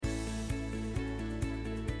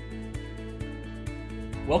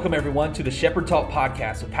Welcome, everyone, to the Shepherd Talk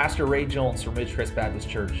podcast with Pastor Ray Jones from Ridgecrest Baptist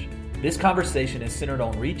Church. This conversation is centered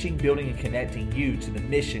on reaching, building, and connecting you to the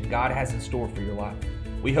mission God has in store for your life.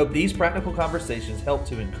 We hope these practical conversations help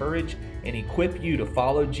to encourage and equip you to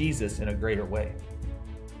follow Jesus in a greater way.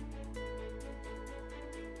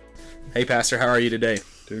 Hey, Pastor, how are you today?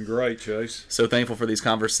 Doing great, Chase. So thankful for these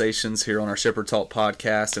conversations here on our Shepherd Talk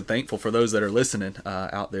podcast, and thankful for those that are listening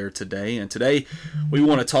out there today. And today we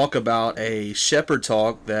want to talk about a Shepherd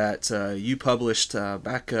Talk that you published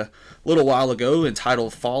back a little while ago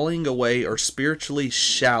entitled Falling Away or Spiritually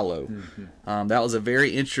Shallow. Mm-hmm. That was a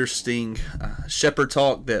very interesting Shepherd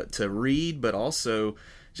Talk to read, but also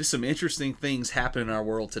just some interesting things happen in our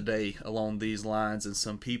world today along these lines, and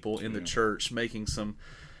some people in the church making some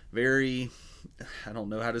very, I don't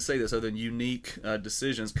know how to say this other than unique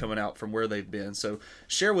decisions coming out from where they've been. So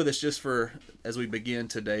share with us, just for as we begin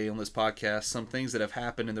today on this podcast, some things that have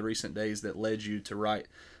happened in the recent days that led you to write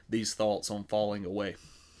these thoughts on falling away.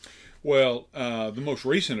 Well, the most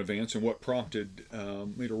recent events and what prompted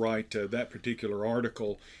me to write that particular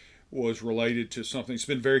article was related to something that's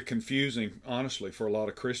been very confusing, honestly, for a lot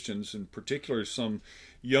of Christians, and particularly some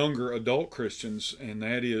younger adult Christians, and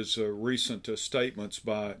that is recent statements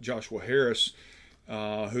by Joshua Harris,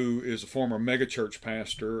 who is a former megachurch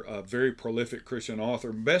pastor, a very prolific Christian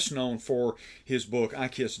author, best known for his book, I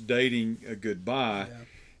Kiss Dating Goodbye. Yeah.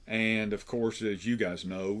 And, of course, as you guys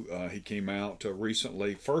know, he came out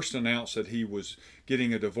recently, first announced that he was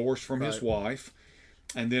getting a divorce from his wife.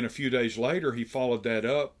 And then a few days later, he followed that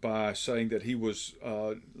up by saying that he was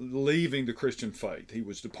leaving the Christian faith. He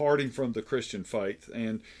was departing from the Christian faith.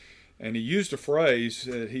 And he used a phrase,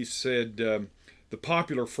 he said, the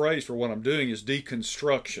popular phrase for what I'm doing is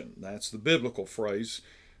deconstruction. That's the biblical phrase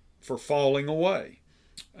for falling away.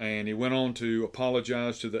 And he went on to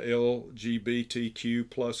apologize to the LGBTQ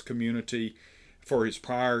plus community for his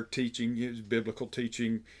prior teaching, his biblical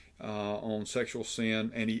teaching on sexual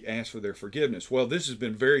sin, and he asked for their forgiveness. Well, this has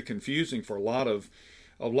been very confusing for a lot of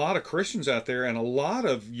Christians out there, and a lot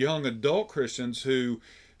of young adult Christians who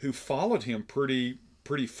followed him pretty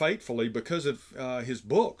faithfully because of his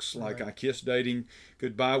books, like I Kiss Dating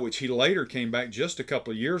Goodbye, which he later came back just a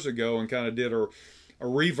couple of years ago and kind of did a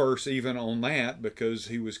reverse even on that, because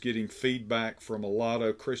he was getting feedback from a lot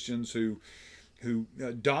of Christians who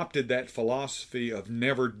adopted that philosophy of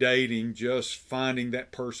never dating, just finding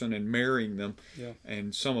that person and marrying them. Yeah.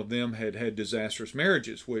 And some of them had disastrous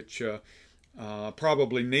marriages, which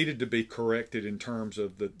probably needed to be corrected in terms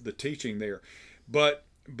of the teaching there. But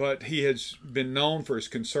he has been known for his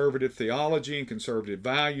conservative theology and conservative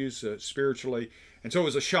values spiritually. And so it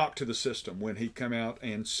was a shock to the system when he came out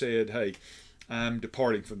and said, hey, I'm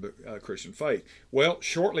departing from the Christian faith. Well,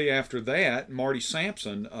 shortly after that, Marty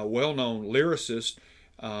Sampson, a well-known lyricist,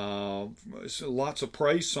 lots of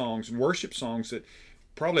praise songs and worship songs that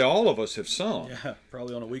probably all of us have sung. Yeah,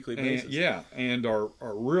 probably on a weekly basis. And are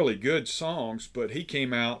really good songs. But he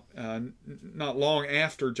came out not long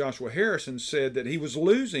after Joshua Harris and said that he was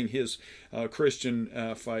losing his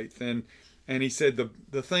Christian faith. And he said,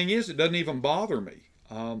 the thing is, it doesn't even bother me.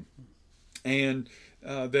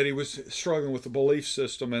 That he was struggling with the belief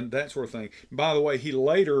system and that sort of thing. By the way, he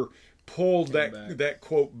later pulled that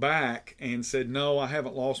quote back and said, no, I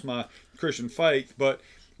haven't lost my Christian faith. But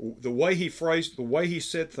the way he phrased, the way he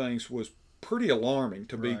said things was pretty alarming,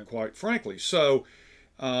 to be quite frankly. So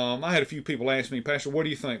I had a few people ask me, Pastor, what do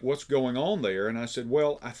you think? What's going on there? And I said,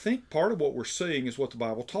 well, I think part of what we're seeing is what the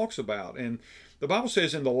Bible talks about. And the Bible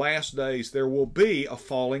says in the last days there will be a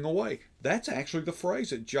falling away. That's actually the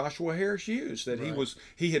phrase that Joshua Harris used, that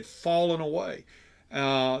he had fallen away.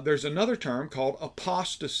 There's another term called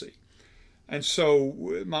apostasy. And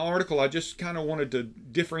so my article, I just kind of wanted to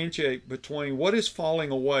differentiate between what is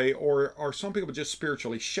falling away, or are some people just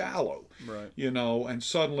spiritually shallow, and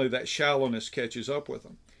suddenly that shallowness catches up with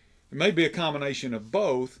them. It may be a combination of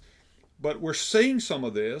both, but we're seeing some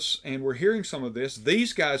of this, and we're hearing some of this.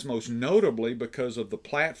 These guys most notably because of the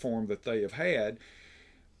platform that they have had.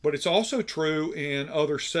 But it's also true in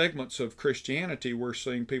other segments of Christianity. We're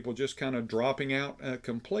seeing people just kind of dropping out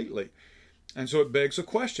completely. And so it begs a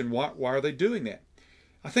question, why are they doing that?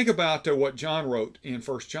 I think about what John wrote in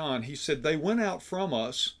 1 John. He said, they went out from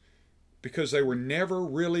us because they were never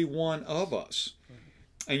really one of us.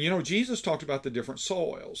 And Jesus talked about the different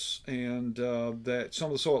soils, and that some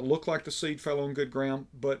of the soil looked like the seed fell on good ground,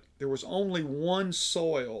 but there was only one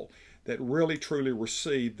soil that really truly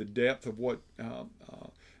received the depth of what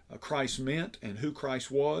Christ meant and who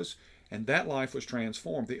Christ was, and that life was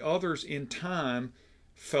transformed. The others in time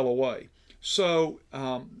fell away. So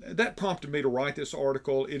that prompted me to write this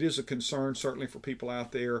article. It is a concern certainly for people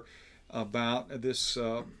out there. about this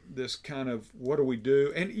this kind of what do we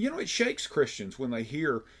do? And it shakes Christians when they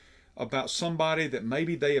hear about somebody that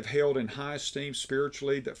maybe they have held in high esteem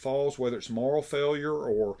spiritually that falls, whether it's moral failure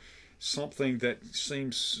or something that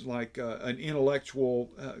seems like an intellectual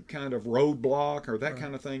kind of roadblock or that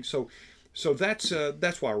kind of thing. So that's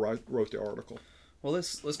why I wrote the article. Well,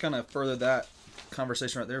 let's kind of further that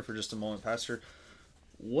conversation right there for just a moment, Pastor.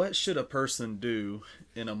 What should a person do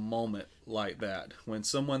in a moment like that when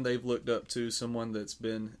someone they've looked up to, someone that's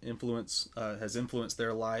been has influenced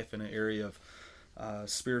their life in an area of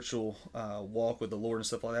spiritual walk with the Lord and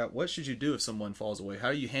stuff like that? What should you do if someone falls away?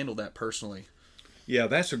 How do you handle that personally? Yeah,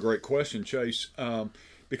 that's a great question, Chase,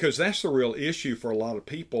 because that's the real issue for a lot of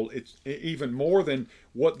people. It's even more than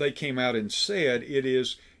what they came out and said. It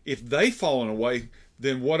is, if they've fallen away,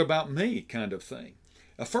 then what about me kind of thing.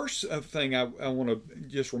 The first thing I want to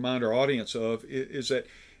just remind our audience of is that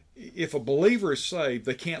if a believer is saved,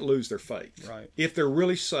 they can't lose their faith. Right. If they're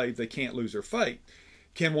really saved, they can't lose their faith.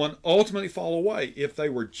 Can one ultimately fall away if they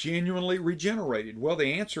were genuinely regenerated? Well,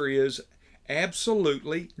 the answer is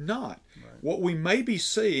absolutely not. Right. What we may be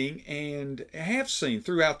seeing and have seen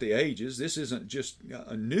throughout the ages, this isn't just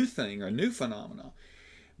a new thing or a new phenomenon,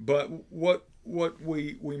 but what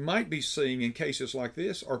we might be seeing in cases like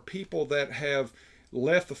this are people that have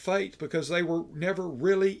left the faith because they were never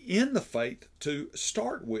really in the faith to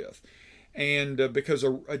start with. And because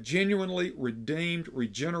a genuinely redeemed,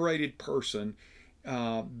 regenerated person,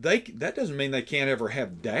 that doesn't mean they can't ever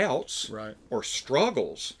have doubts or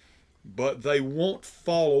struggles, but they won't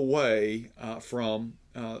fall away from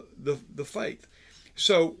the faith.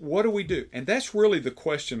 So what do we do? And that's really the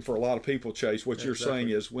question for a lot of people, Chase. What you're saying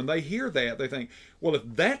is when they hear that, they think, well, if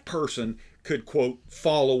that person could, quote,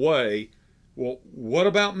 fall away, well, what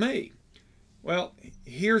about me? Well,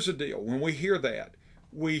 here's the deal. When we hear that,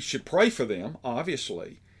 we should pray for them,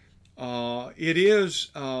 obviously. It is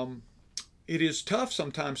tough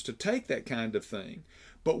sometimes to take that kind of thing,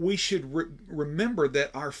 but we should remember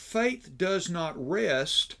that our faith does not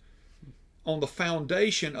rest on the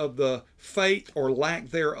foundation of the faith or lack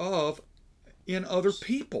thereof in other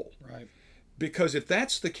people. Right. Because if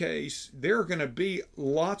that's the case, there are going to be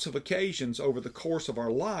lots of occasions over the course of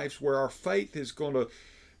our lives where our faith is going to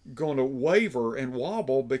waver and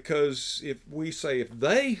wobble, because if we say if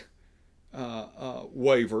they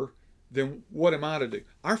waver, then what am I to do?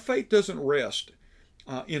 Our faith doesn't rest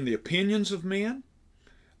in the opinions of men,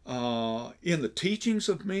 in the teachings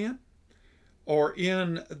of men, or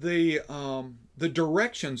in the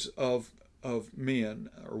directions of men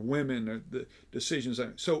or women, or the decisions.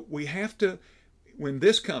 So we have to, when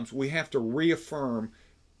this comes, we have to reaffirm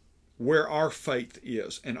where our faith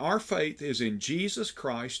is. And our faith is in Jesus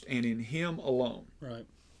Christ and in Him alone. Right.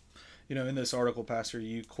 In this article, Pastor,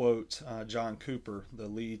 you quote John Cooper, the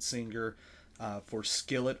lead singer for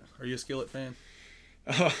Skillet. Are you a Skillet fan?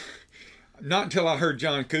 Not until I heard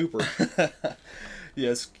John Cooper.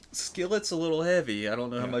 Yes, Skillet's a little heavy. I don't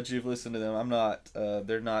know how much you've listened to them. I'm not.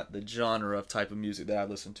 They're not the genre of type of music that I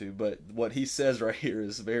listen to. But what he says right here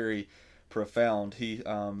is very profound. He,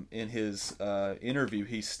 in his interview,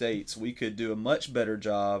 he states, "We could do a much better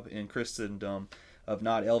job in Christendom of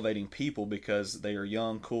not elevating people because they are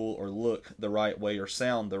young, cool, or look the right way or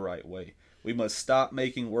sound the right way. We must stop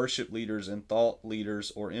making worship leaders and thought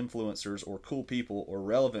leaders or influencers or cool people or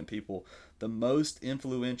relevant people the most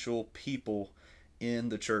influential people in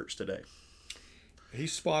the church today."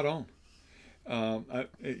 He's spot on.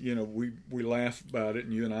 We laugh about it,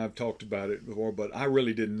 and you and I have talked about it before, but I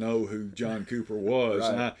really didn't know who John Cooper was.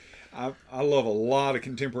 Right. And I love a lot of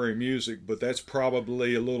contemporary music, but that's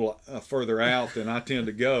probably a little further out than I tend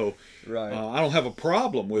to go. Right. I don't have a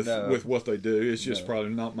problem with what they do. It's just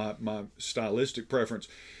probably not my stylistic preference.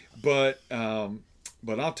 But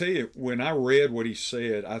I'll tell you, when I read what he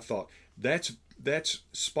said, I thought that's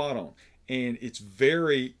spot on. And it's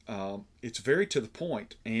very to the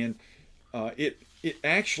point, and it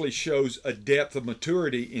actually shows a depth of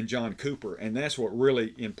maturity in John Cooper, and that's what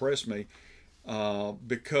really impressed me,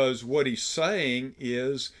 because what he's saying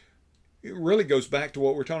is, it really goes back to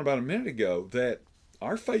what we were talking about a minute ago, that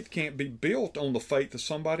our faith can't be built on the faith of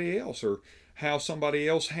somebody else or how somebody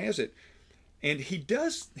else has it. And he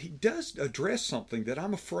does address something that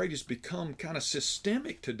I'm afraid has become kind of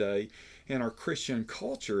systemic today in our Christian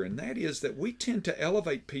culture, and that is that we tend to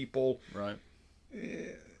elevate people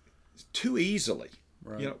too easily.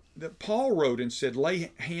 Right. That Paul wrote and said,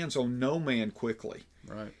 "Lay hands on no man quickly."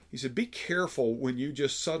 Right. He said, "Be careful when you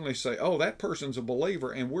just suddenly say, 'Oh, that person's a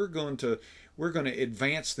believer,' and we're going to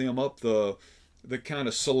advance them up the kind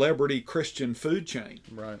of celebrity Christian food chain."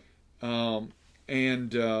 Right.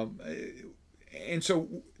 And so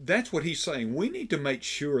that's what he's saying. We need to make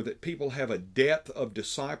sure that people have a depth of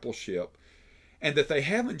discipleship and that they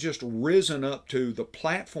haven't just risen up to the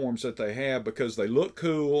platforms that they have because they look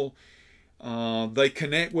cool, they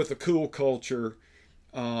connect with a cool culture,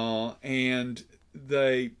 and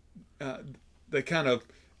they kind of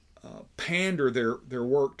pander their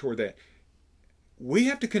work toward that. We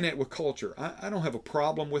have to connect with culture. I don't have a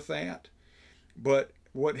problem with that, but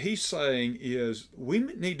what he's saying is we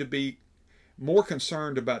need to be more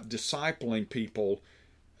concerned about discipling people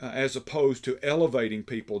as opposed to elevating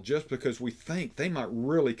people just because we think they might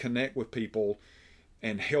really connect with people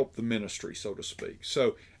and help the ministry, so to speak.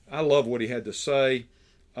 So I love what he had to say,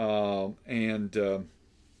 and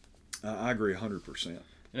I agree 100%.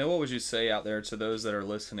 What would you say out there to those that are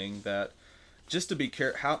listening that just to be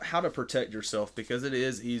careful, how to protect yourself, because it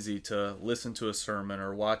is easy to listen to a sermon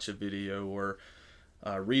or watch a video or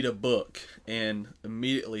read a book and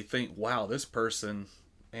immediately think, wow, this person,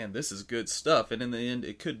 man, this is good stuff. And in the end,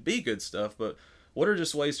 it could be good stuff, but what are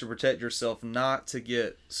just ways to protect yourself not to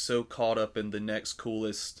get so caught up in the next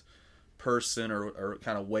coolest person or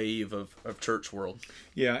kind of wave of church world?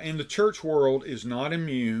 Yeah, and the church world is not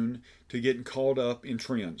immune to getting caught up in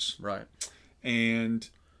trends. Right. And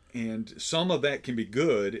some of that can be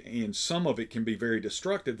good, and some of it can be very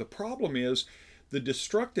destructive. The problem is the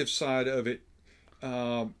destructive side of it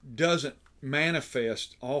doesn't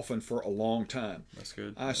manifest often for a long time. That's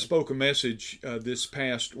good. I spoke a message this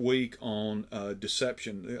past week on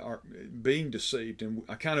deception, being deceived, and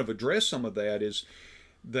I kind of addressed some of that. Is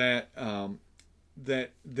that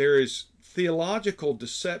that there is theological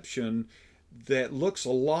deception that looks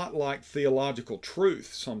a lot like theological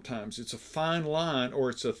truth. Sometimes it's a fine line or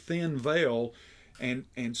it's a thin veil, and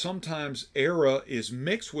sometimes error is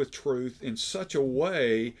mixed with truth in such a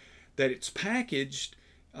way that it's packaged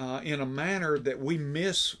in a manner that we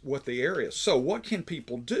miss what the error is. So what can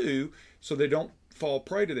people do so they don't fall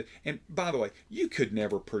prey to that? And by the way, you could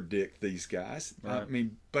never predict these guys. Right. I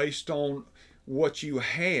mean, based on what you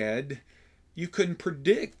had, you couldn't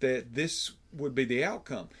predict that this would be the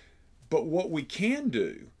outcome. But what we can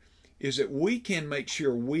do is that we can make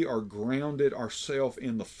sure we are grounded ourselves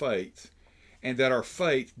in the faith, and that our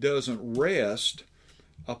faith doesn't rest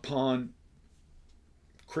upon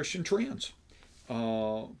Christian trends,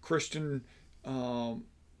 Christian kind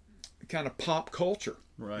of pop culture,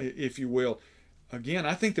 right, if you will. Again,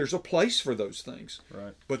 I think there's a place for those things,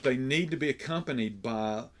 right, but they need to be accompanied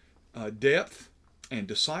by depth and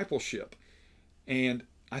discipleship. And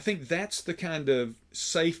I think that's the kind of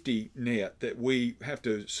safety net that we have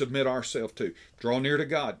to submit ourselves to. Draw near to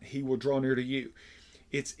God, He will draw near to you.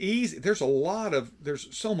 It's easy. There's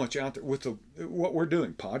so much out there with what we're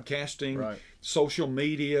doing, podcasting, right, social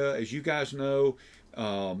media, as you guys know,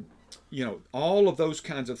 all of those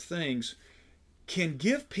kinds of things can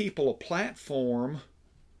give people a platform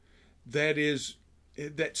that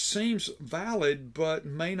seems valid but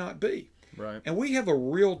may not be. Right. And we have a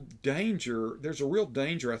real danger. There's a real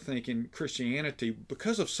danger, I think, in Christianity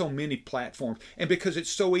because of so many platforms and because it's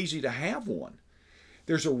so easy to have one.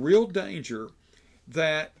 There's a real danger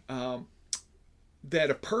that a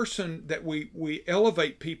person that we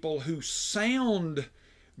elevate people who sound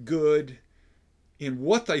good in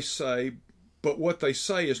what they say, but what they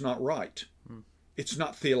say is not right. It's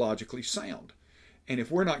not theologically sound. And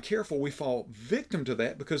if we're not careful, we fall victim to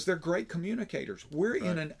that because they're great communicators. We're right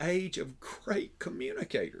in an age of great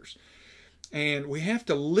communicators. And we have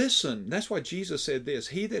to listen. That's why Jesus said this,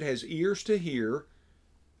 "He that has ears to hear,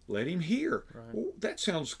 let him hear." Right. Well, that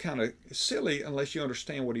sounds kind of silly unless you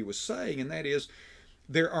understand what he was saying, and that is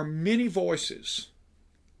there are many voices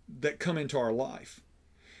that come into our life.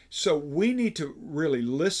 So we need to really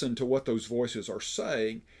listen to what those voices are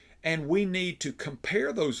saying, and we need to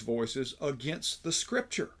compare those voices against the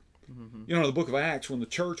Scripture. Mm-hmm. The book of Acts, when the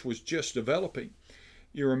church was just developing,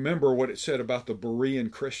 you remember what it said about the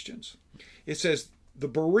Berean Christians. It says, the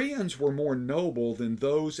Bereans were more noble than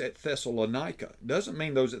those at Thessalonica. Doesn't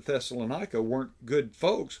mean those at Thessalonica weren't good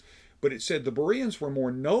folks, but it said the Bereans were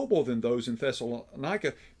more noble than those in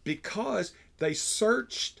Thessalonica because they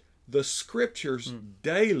searched the Scriptures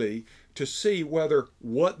daily to see whether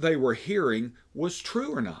what they were hearing was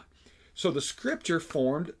true or not. So the Scripture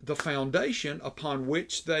formed the foundation upon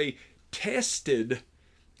which they tested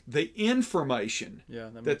the information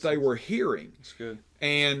that they were hearing. That's good.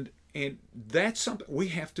 And that's something we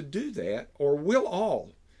have to do that, or we'll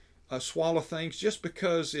all swallow things just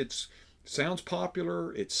because it sounds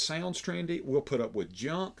popular, it sounds trendy. We'll put up with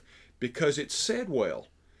junk because it's said well.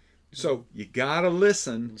 So you got to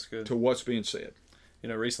listen to what's being said.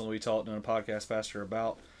 Recently we talked on a podcast, Pastor,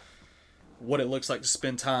 about what it looks like to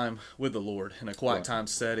spend time with the Lord in a quiet time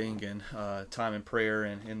setting, and time in prayer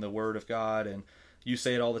and in the Word of God. And you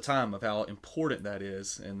say it all the time of how important that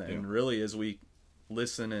is. And really, as we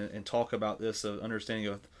listen and talk about this understanding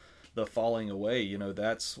of the falling away,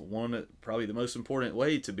 that's probably the most important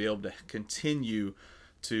way to be able to continue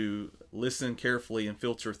to listen carefully and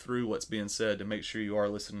filter through what's being said to make sure you are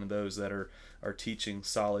listening to those that are teaching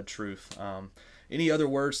solid truth. Any other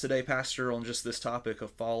words today, Pastor, on just this topic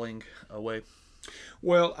of falling away?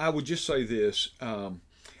 Well, I would just say this.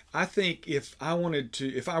 I think if I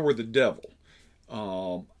were the devil,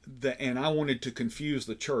 and I wanted to confuse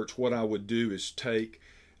the church, what I would do is take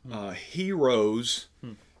heroes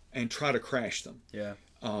and try to crash them. Yeah.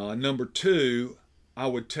 Number two, I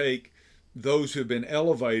would take those who've been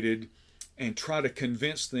elevated and try to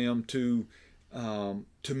convince them to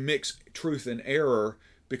mix truth and error,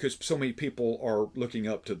 because so many people are looking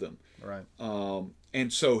up to them. Right.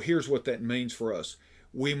 And so here's what that means for us.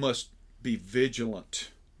 We must be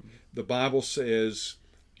vigilant. The Bible says,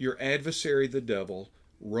 your adversary, the devil,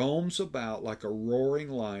 roams about like a roaring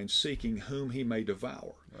lion, seeking whom he may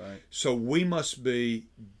devour. Right. So we must be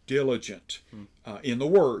diligent in the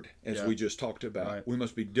Word, as we just talked about. Right. We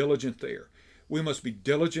must be diligent there. We must be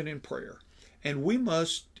diligent in prayer. And we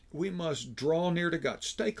must draw near to God.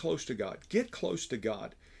 Stay close to God. Get close to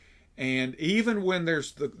God. And even when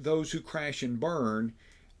there's those who crash and burn,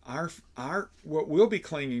 our what we'll be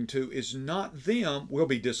clinging to is not them. We'll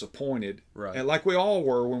be disappointed, right, and like we all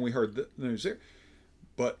were when we heard the news there.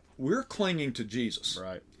 But we're clinging to Jesus,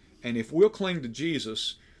 right? And if we'll cling to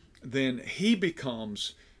Jesus, then He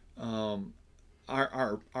becomes our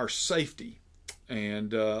safety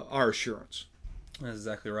and our assurance. That's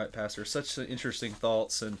exactly right, Pastor. Such interesting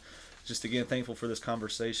thoughts, and just again thankful for this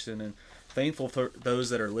conversation, and thankful for those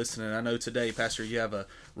that are listening. I know today, Pastor, you have a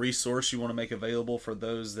resource you want to make available for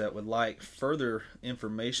those that would like further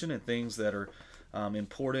information and things that are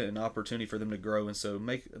important and opportunity for them to grow. And so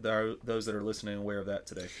make those that are listening aware of that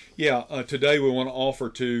today. Yeah, today we want to offer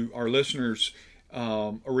to our listeners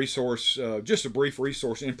a resource, just a brief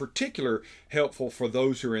resource, in particular helpful for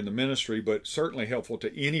those who are in the ministry, but certainly helpful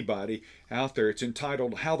to anybody out there. It's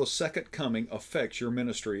entitled How the Second Coming Affects Your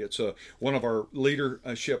Ministry. It's one of our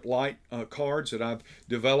Leadership Light cards that I've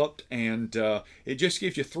developed, and it just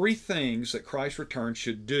gives you 3 things that Christ's return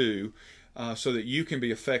should do so that you can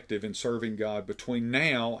be effective in serving God between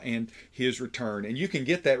now and His return. And you can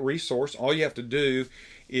get that resource. All you have to do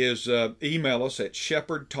is email us at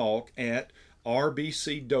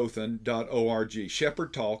shepherdtalk@rbcdothan.org.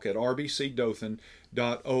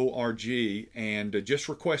 shepherdtalk@rbcdothan.org, and just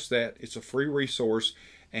request that. It's a free resource,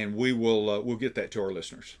 and we'll get that to our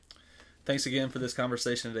listeners. Thanks again for this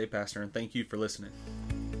conversation today, Pastor, and thank you for listening.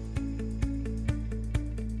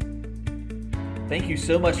 Thank you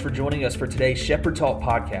so much for joining us for today's Shepherd Talk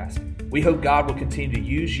podcast. We hope God will continue to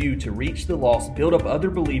use you to reach the lost, build up other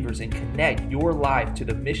believers, and connect your life to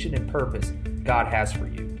the mission and purpose God has for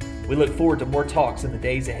you. We look forward to more talks in the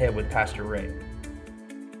days ahead with Pastor Ray.